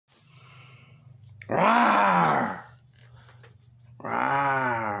Rawr!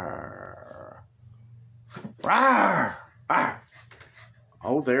 Rawr! Rawr! Rawr!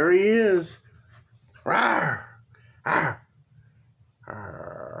 Oh, there he is. Rawr! Rawr!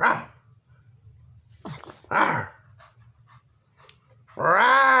 Rawr! Rawr!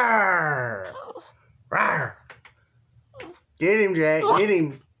 Rawr! Rawr! Get him, Jack. Get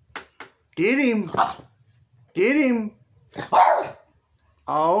him. Get him. Get him.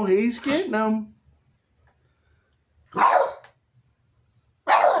 Oh, he's getting them.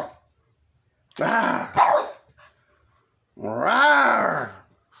 Rawr! Rawr!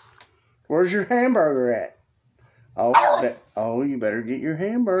 Where's your hamburger at? Oh, you better get your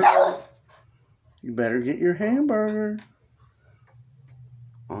hamburger. You better get your hamburger.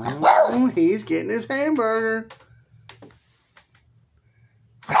 Oh, he's getting his hamburger.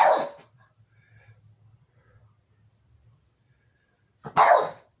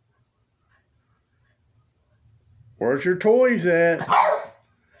 Where's your toys at?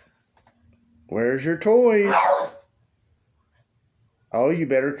 Where's your toys? Oh, you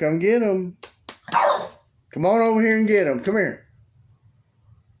better come get them. Come on over here and get them. Come here.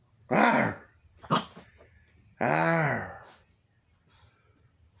 Arr. Arr.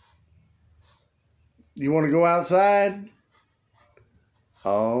 You want to go outside?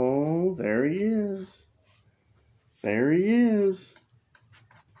 Oh, there he is. There he is.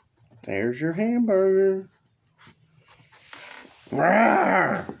 There's your hamburger.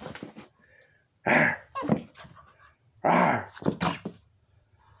 Arr. Arr. Arr.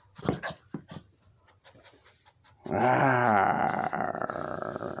 Arr.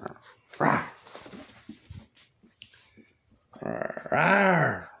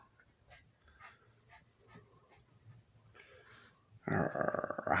 Arr.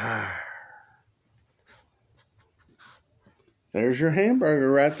 Arr. Arr. There's your hamburger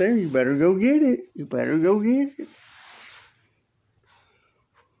right there. You better go get it. You better go get it.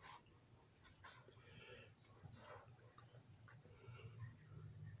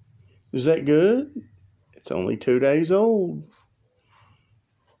 Is that good? It's only 2 days old.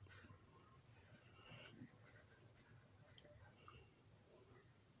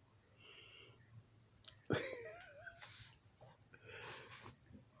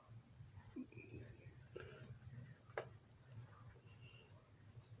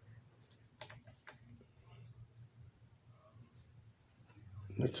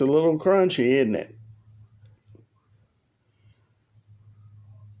 It's a little crunchy, isn't it?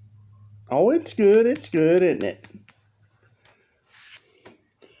 Oh, it's good, isn't it?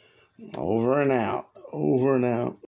 Over and out, over and out.